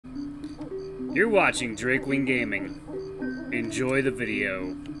You're watching Drakewing Gaming. Enjoy the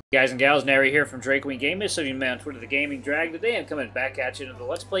video. Guys and gals, Nary here from Drakewing Gaming, so you man on Twitter the Gaming Drag. Today I'm coming back at you to the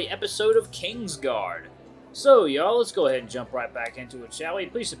Let's Play episode of Kingsguard. So y'all, let's go ahead and jump right back into it, shall we?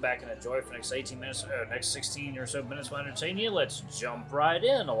 Please sit back and enjoy for the next 18 minutes, next 16 or so minutes will entertain you. Let's jump right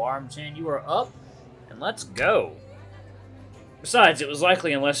in. Alarm chain, you are up, and let's go. Besides, it was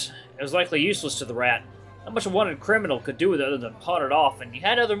likely useless to the rat. Not much a wanted criminal could do with it other than pawn it off, and you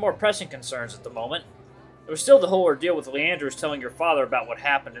had other more pressing concerns at the moment. There was still the whole ordeal with Leandros telling your father about what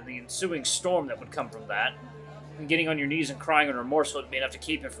happened and the ensuing storm that would come from that. And getting on your knees and crying in remorse wouldn't be enough to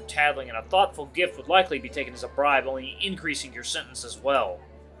keep him from tattling, and a thoughtful gift would likely be taken as a bribe, only increasing your sentence as well.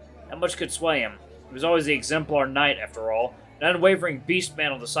 Not much could sway him. He was always the exemplar knight, after all, an unwavering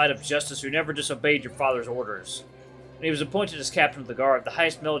beast-man on the side of justice who never disobeyed your father's orders. When he was appointed as captain of the guard, the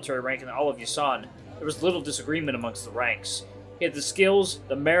highest military rank in all of Yasan, there was little disagreement amongst the ranks. He had the skills,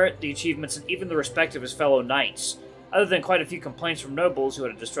 the merit, the achievements, and even the respect of his fellow knights. Other than quite a few complaints from nobles who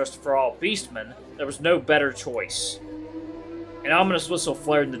had a distrust for all beastmen, there was no better choice. An ominous whistle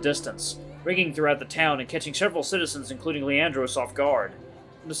flared in the distance, ringing throughout the town and catching several citizens, including Leandros, off guard.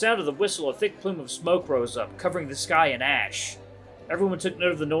 From the sound of the whistle, a thick plume of smoke rose up, covering the sky in ash. Everyone took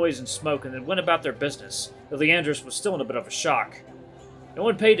note of the noise and smoke and then went about their business, though Leandros was still in a bit of a shock. No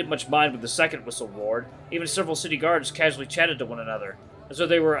one paid it much mind when the second whistle roared. Even several city guards casually chatted to one another, as though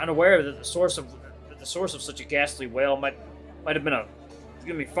they were unaware that the source of such a ghastly wail might have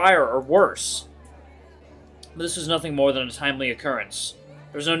been fire or worse. But this was nothing more than a timely occurrence.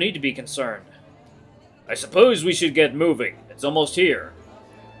 There was no need to be concerned. I suppose we should get moving. It's almost here.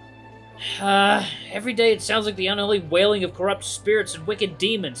 Every day it sounds like the unholy wailing of corrupt spirits and wicked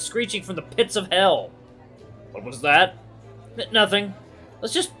demons screeching from the pits of hell. What was that? Nothing.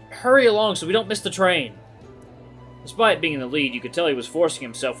 Let's just hurry along so we don't miss the train. Despite being in the lead, you could tell he was forcing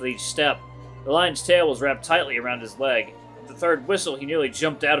himself with each step. The lion's tail was wrapped tightly around his leg. With the third whistle, he nearly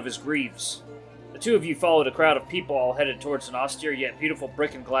jumped out of his greaves. The two of you followed a crowd of people all headed towards an austere yet beautiful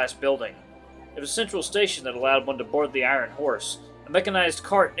brick and glass building. There was a central station that allowed one to board the Iron Horse, a mechanized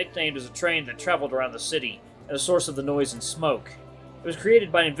cart nicknamed as a train that traveled around the city, and a source of the noise and smoke. It was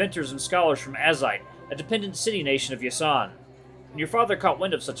created by inventors and scholars from Azite, a dependent city nation of Yasan. When your father caught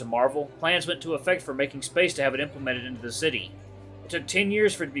wind of such a marvel, plans went into effect for making space to have it implemented into the city. It took 10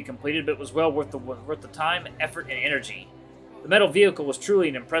 years for it to be completed, but it was well worth the time, effort, and energy. The metal vehicle was truly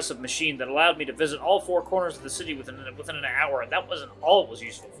an impressive machine that allowed me to visit all four corners of the city within an hour, and that wasn't all it was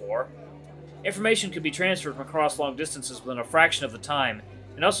useful for. Information could be transferred from across long distances within a fraction of the time,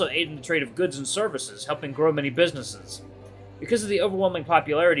 and also aid in the trade of goods and services, helping grow many businesses. Because of the overwhelming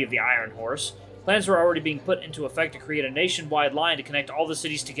popularity of the Iron Horse, plans were already being put into effect to create a nationwide line to connect all the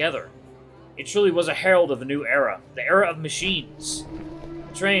cities together. It truly was a herald of a new era, the era of machines.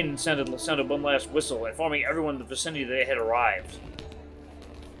 The train sounded one last whistle, informing everyone in the vicinity that they had arrived.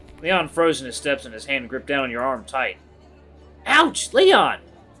 Leon froze in his steps and his hand gripped down on your arm tight. Ouch, Leon!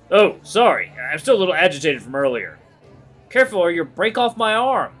 Oh, sorry, I'm still a little agitated from earlier. Careful or you'll break off my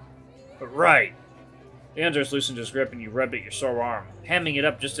arm. Right. Leandros loosened his grip and you rubbed at your sore arm, hamming it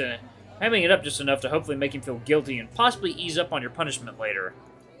up just enough to hopefully make him feel guilty and possibly ease up on your punishment later.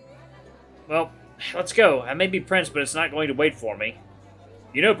 Well, let's go. I may be Prince, but it's not going to wait for me.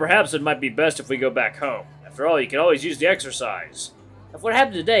 You know, perhaps it might be best if we go back home. After all, you can always use the exercise. If what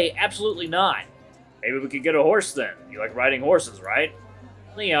happened today, absolutely not. Maybe we could get a horse then. You like riding horses, right?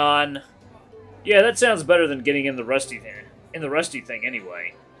 Leon. Yeah, that sounds better than getting in the rusty thing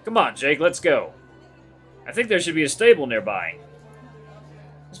anyway. Come on, Jake, let's go. I think there should be a stable nearby.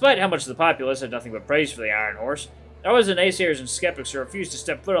 Despite how much the populace had nothing but praise for the Iron Horse, there was naysayers and skeptics who refused to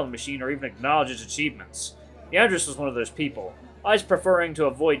step foot on the machine or even acknowledge its achievements. Leandros was one of those people, always preferring to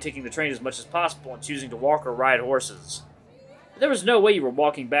avoid taking the train as much as possible and choosing to walk or ride horses. But there was no way you were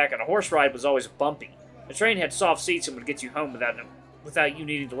walking back, and a horse ride was always bumpy. The train had soft seats and would get you home without you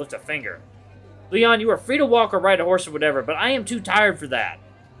needing to lift a finger. Leon, you are free to walk or ride a horse or whatever, but I am too tired for that.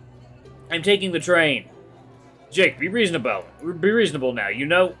 I'm taking the train. Jake, be reasonable. Be reasonable now, you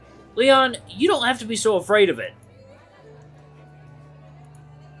know? Leon, you don't have to be so afraid of it.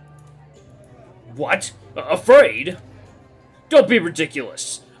 What? Afraid? Don't be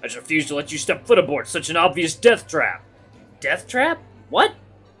ridiculous. I just refuse to let you step foot aboard such an obvious death trap. Death trap? What?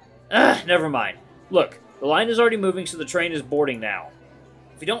 Never mind. Look, the line is already moving, so the train is boarding now.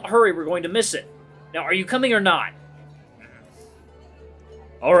 If we don't hurry, we're going to miss it. Now, are you coming or not?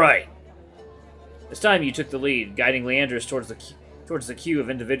 All right. This time you took the lead, guiding Leandros towards the queue of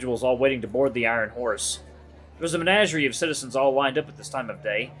individuals all waiting to board the Iron Horse. There was a menagerie of citizens all lined up at this time of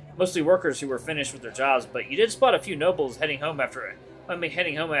day, mostly workers who were finished with their jobs, but you did spot a few nobles heading home after I'm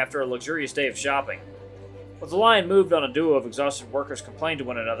heading home after a luxurious day of shopping. As the line moved on, a duo of exhausted workers complained to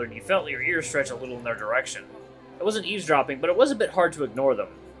one another, and you felt your ears stretch a little in their direction. It wasn't eavesdropping, but it was a bit hard to ignore them.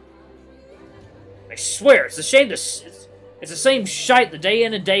 I swear, it's a shame to... It's the same shite the day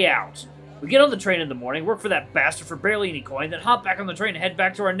in and day out. We get on the train in the morning, work for that bastard for barely any coin, then hop back on the train and head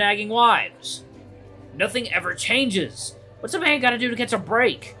back to our nagging wives. Nothing ever changes. What's a man gotta do to catch a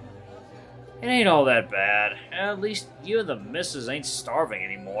break? It ain't all that bad. At least you and the missus ain't starving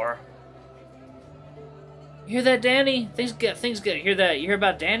anymore. You hear that, Danny? Things get. Hear that? You hear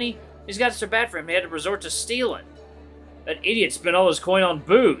about Danny? He's got it so bad for him he had to resort to stealing. That idiot spent all his coin on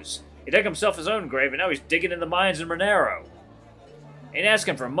booze. He dug himself his own grave, and now he's digging in the mines in Monero. Ain't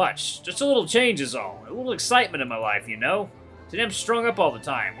asking for much. Just a little change is all. A little excitement in my life, you know? Today I'm strung up all the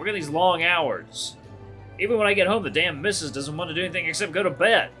time, working these long hours. Even when I get home, the damn missus doesn't want to do anything except go to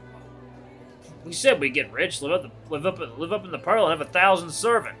bed. We said we'd get rich, live up in the Pearl, and have 1,000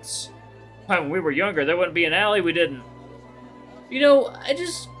 servants. Why, when we were younger, there wouldn't be an alley we didn't. You know, I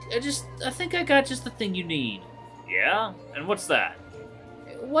think I got just the thing you need. Yeah? And what's that?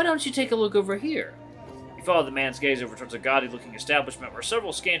 Why don't you take a look over here? He followed the man's gaze over towards a gaudy-looking establishment where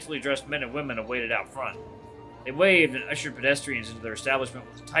several scantily dressed men and women awaited out front. They waved and ushered pedestrians into their establishment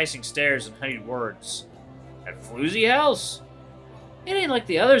with enticing stares and honeyed words. That floozy house? It ain't like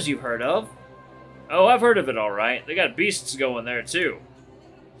the others you've heard of. Oh, I've heard of it all right. They got beasts going there, too.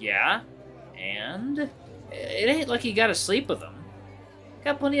 Yeah? And? It ain't like you gotta sleep with them.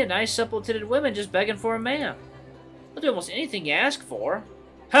 Got plenty of nice, supple-titted women just begging for a man. They'll do almost anything you ask for.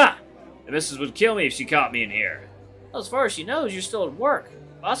 Ha! The missus would kill me if she caught me in here. Well, as far as she knows, you're still at work.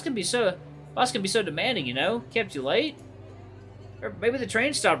 Boss can be so demanding, you know. Kept you late. Or maybe the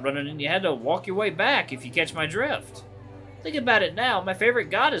train stopped running and you had to walk your way back, if you catch my drift. Think about it now, my favorite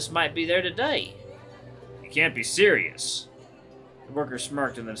goddess might be there today. You can't be serious. The worker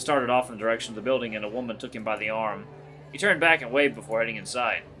smirked and then started off in the direction of the building, and a woman took him by the arm. He turned back and waved before heading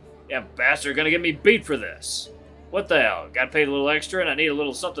inside. Yeah, bastard, gonna get me beat for this. What the hell? Got paid a little extra and I need a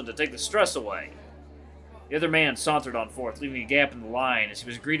little something to take the stress away. The other man sauntered on forth, leaving a gap in the line as he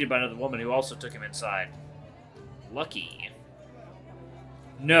was greeted by another woman who also took him inside. Lucky.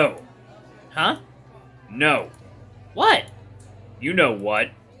 No. Huh? No. What? You know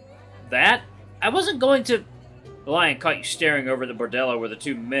what. That? I wasn't going to... The lion caught you staring over the bordello where the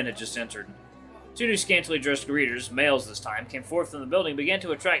two men had just entered. Two new scantily dressed greeters, males this time, came forth from the building and began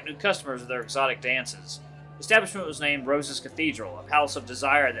to attract new customers with their exotic dances. The establishment was named Rose's Cathedral, a palace of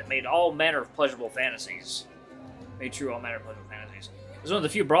desire that made all manner of pleasurable fantasies. Made true all manner of pleasurable fantasies. It was one of the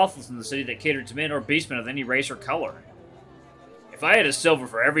few brothels in the city that catered to men or beastmen of any race or color. If I had a silver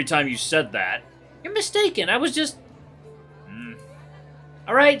for every time you said that... You're mistaken, I was just...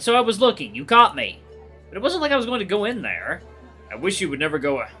 Alright, so I was looking, you caught me. But it wasn't like I was going to go in there. I wish you would never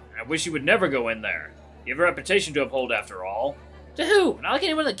go in there. You have a reputation to uphold after all. To who? Not like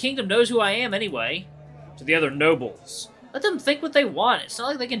anyone in the kingdom knows who I am anyway. To the other nobles. Let them think what they want. It's not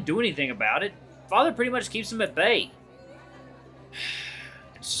like they can do anything about it. Father pretty much keeps them at bay.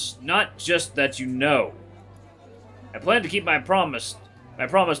 It's not just that you know. I plan to keep my promise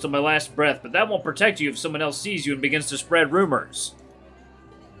till my last breath, but that won't protect you if someone else sees you and begins to spread rumors.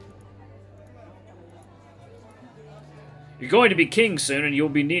 You're going to be king soon, and you'll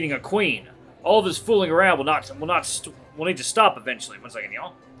be needing a queen. All of this fooling around will need to stop eventually. One second,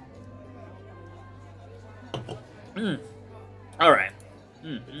 y'all. Alright.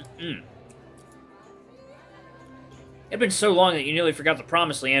 It'd been so long that you nearly forgot the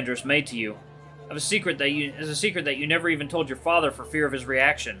promise Leandros made to you. Of a secret that you never even told your father for fear of his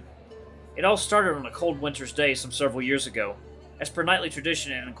reaction. It all started on a cold winter's day some several years ago. As per knightly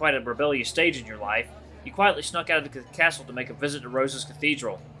tradition and in quite a rebellious stage in your life, you quietly snuck out of the castle to make a visit to Rose's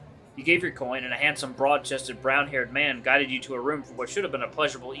Cathedral. You gave your coin, and a handsome, broad-chested, brown-haired man guided you to a room for what should have been a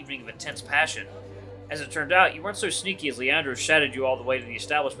pleasurable evening of intense passion. As it turned out, you weren't so sneaky as Leandros shadowed you all the way to the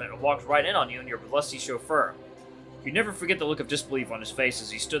establishment and walked right in on you and your lusty chauffeur. You'd never forget the look of disbelief on his face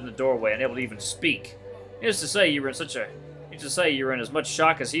as he stood in the doorway, unable to even speak. Needless to say, you were in as much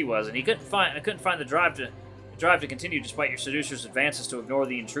shock as he was, and he couldn't find the drive to continue despite your seducer's advances to ignore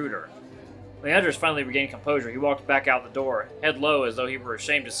the intruder. Leandros finally regained composure. He walked back out the door, head low as though he were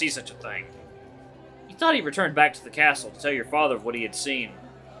ashamed to see such a thing. You thought he returned back to the castle to tell your father of what he had seen.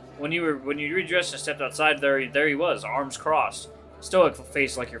 When you redressed and stepped outside, there he was, arms crossed, stoic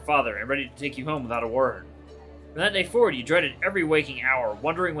face like your father, and ready to take you home without a word. From that day forward, you dreaded every waking hour,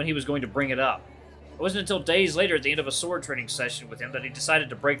 wondering when he was going to bring it up. It wasn't until days later at the end of a sword training session with him that he decided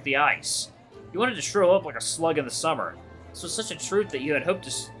to break the ice. He wanted to shrivel up like a slug in the summer. This was such a truth that you had hoped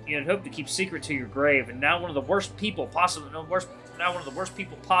to keep secret to your grave, and now one of the worst people possible, now one of the worst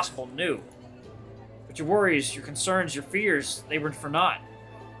people possible knew. But your worries, your concerns, your fears, they were for naught.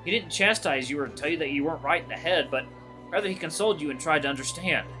 He didn't chastise you or tell you that you weren't right in the head, but rather he consoled you and tried to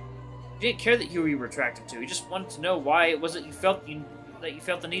understand. He didn't care that who you were attracted to. He just wanted to know why it was that you felt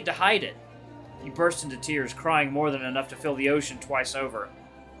the need to hide it. You burst into tears, crying more than enough to fill the ocean twice over.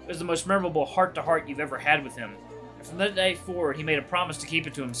 It was the most memorable heart-to-heart you've ever had with him, and from that day forward he made a promise to keep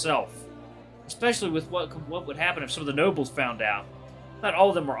it to himself. Especially with what would happen if some of the nobles found out. Not all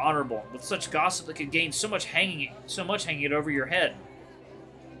of them were honorable, with such gossip that could gain so much hanging it over your head.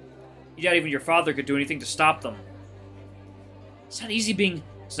 You doubt even your father could do anything to stop them. It's not easy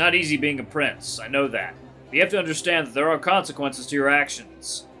being a prince, I know that. But you have to understand that there are consequences to your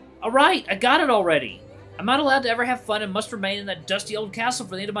actions. Alright, I got it already. I'm not allowed to ever have fun and must remain in that dusty old castle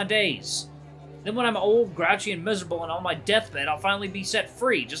for the end of my days. Then when I'm old, grouchy, and miserable and on my deathbed, I'll finally be set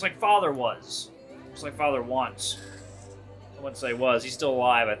free, just like Father was. Just like Father wants. I wouldn't say was, he's still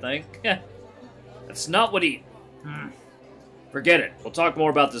alive, I think. That's not what he... Forget it, we'll talk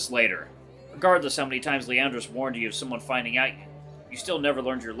more about this later. Regardless how many times Leandros warned you of someone finding out, you still never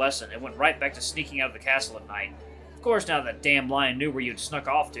learned your lesson and went right back to sneaking out of the castle at night. Of course, now that damn lion knew where you'd snuck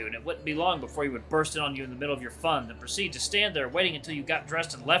off to, and it wouldn't be long before he would burst in on you in the middle of your fun, then proceed to stand there waiting until you got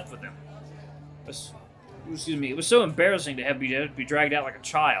dressed and left with him. It was so embarrassing to have you be dragged out like a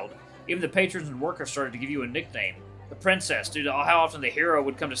child. Even the patrons and workers started to give you a nickname, the Princess, due to how often the hero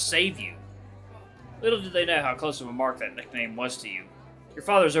would come to save you. Little did they know how close of a mark that nickname was to you. Your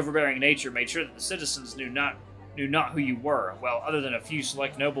father's overbearing nature made sure that the citizens knew not who you were, well, other than a few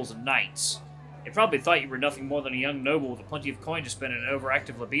select nobles and knights. They probably thought you were nothing more than a young noble with plenty of coin to spend and an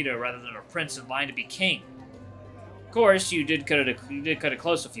overactive libido rather than a prince in line to be king. Of course, you did cut it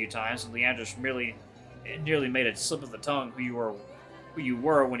close a few times, and Leandros nearly made it slip of the tongue who you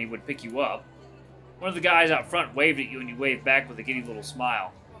were when he would pick you up. One of the guys out front waved at you, and you waved back with a giddy little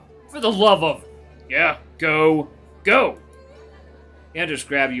smile. For the love of... Yeah, go! Go! Leandros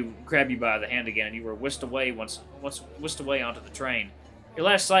grabbed you by the hand again, and you were whisked away whisked away onto the train. Your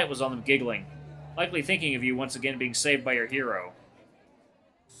last sight was on them giggling, likely thinking of you once again being saved by your hero.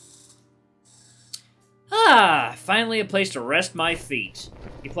 Ah, finally a place to rest my feet.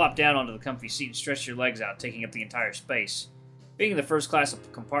 You plopped down onto the comfy seat and stretched your legs out, taking up the entire space. Being in the first class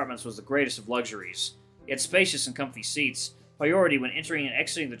of compartments was the greatest of luxuries. You had spacious and comfy seats, priority when entering and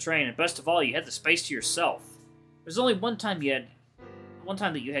exiting the train, and best of all, you had the space to yourself. There was only one time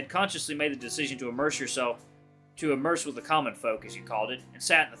that you had consciously made the decision to immerse with the common folk, as you called it, and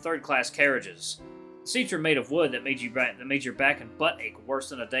sat in the third-class carriages. The seats were made of wood that made your back and butt ache worse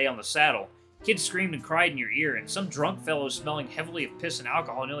than a day on the saddle. Kids screamed and cried in your ear, and some drunk fellow smelling heavily of piss and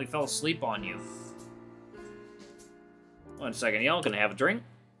alcohol nearly fell asleep on you. 1 second, y'all gonna have a drink?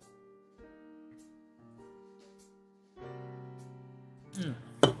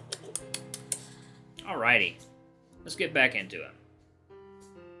 Alrighty. Let's get back into it.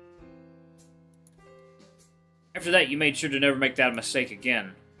 After that, you made sure to never make that mistake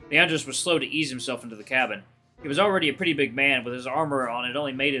again. Leandros was slow to ease himself into the cabin. He was already a pretty big man, with his armor on it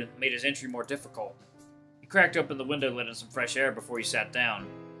only made his entry more difficult. He cracked open the window lid in some fresh air before he sat down.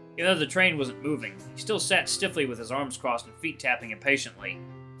 Even though the train wasn't moving, he still sat stiffly with his arms crossed and feet tapping impatiently.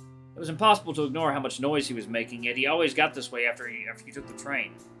 It was impossible to ignore how much noise he was making, yet he always got this way after you took the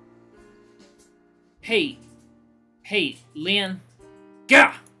train. Hey, Leon.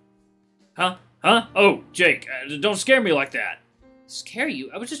 Gah! Huh? Oh, Jake, don't scare me like that. Scare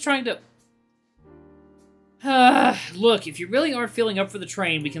you? I was just trying to... Look, if you really aren't feeling up for the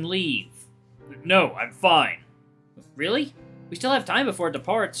train, we can leave. No, I'm fine. Really? We still have time before it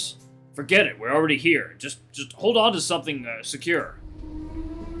departs. Forget it, we're already here. Just hold on to something secure.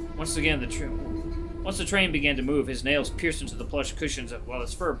 Once the train began to move, his nails pierced into the plush cushions while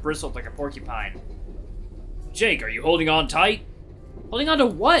his fur bristled like a porcupine. Jake, are you holding on tight? Holding on to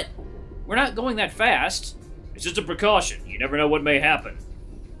what? We're not going that fast. It's just a precaution. You never know what may happen.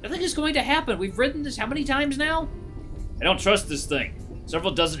 Nothing is going to happen. We've ridden this how many times now? I don't trust this thing.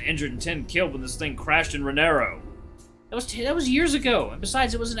 Several dozen injured and 10 killed when this thing crashed in Renero. That was years ago, and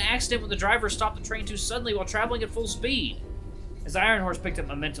besides, it was an accident when the driver stopped the train too suddenly while traveling at full speed. As the Iron Horse picked up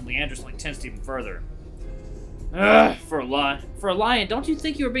momentum, Leandros tensed even further. For a lion, don't you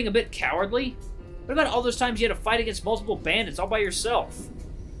think you were being a bit cowardly? What about all those times you had to fight against multiple bandits all by yourself?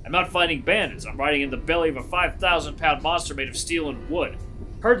 I'm not fighting bandits. I'm riding in the belly of a 5,000-pound monster made of steel and wood,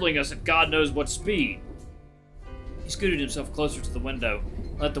 hurtling us at God knows what speed. He scooted himself closer to the window,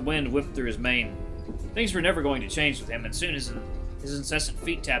 and let the wind whip through his mane. Things were never going to change with him, and soon his incessant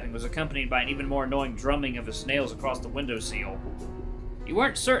feet tapping was accompanied by an even more annoying drumming of his nails across the window sill. You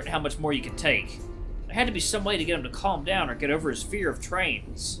weren't certain how much more you could take. There had to be some way to get him to calm down or get over his fear of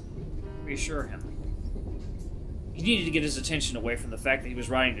trains. Reassure him. He needed to get his attention away from the fact that he was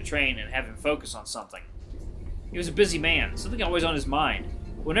riding the train and have him focus on something. He was a busy man, something always on his mind.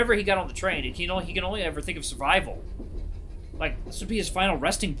 Whenever he got on the train, he can only ever think of survival. Like, this would be his final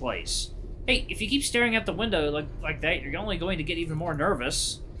resting place. Hey, if you keep staring out the window like that, you're only going to get even more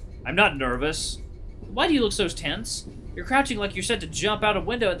nervous. I'm not nervous. Why do you look so tense? You're crouching like you're set to jump out a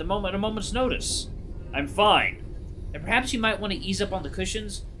window at a moment's notice. I'm fine. And perhaps you might want to ease up on the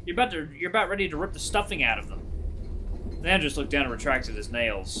cushions. You're about ready to rip the stuffing out of them. Leandros looked down and retracted his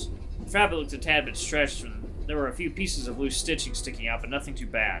nails. The fabric looked a tad bit stretched, and there were a few pieces of loose stitching sticking out, but nothing too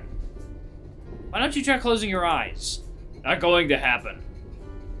bad. Why don't you try closing your eyes? Not going to happen.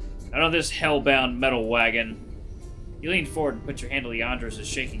 Not on this hell-bound metal wagon. You leaned forward and put your hand on Leandros'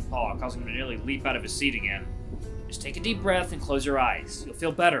 shaking paw, causing him to nearly leap out of his seat again. Just take a deep breath and close your eyes. You'll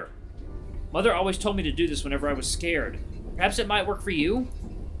feel better. Mother always told me to do this whenever I was scared. Perhaps it might work for you?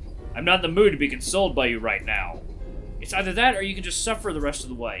 I'm not in the mood to be consoled by you right now. It's either that or you can just suffer the rest of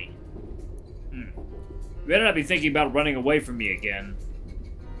the way. You better not be thinking about running away from me again.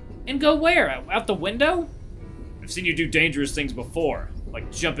 And go where? Out the window? I've seen you do dangerous things before,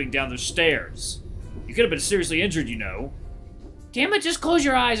 like jumping down the stairs. You could have been seriously injured, you know. Damn it, just close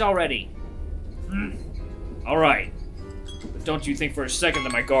your eyes already. Alright. But don't you think for a second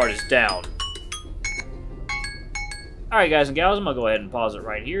that my guard is down. Alright guys and gals, I'm going to go ahead and pause it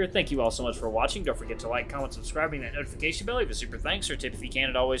right here. Thank you all so much for watching. Don't forget to like, comment, subscribe, and that notification bell. Leave a super thanks or tip if you can,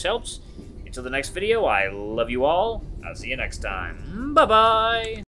 it always helps. Until the next video, I love you all. I'll see you next time. Bye-bye!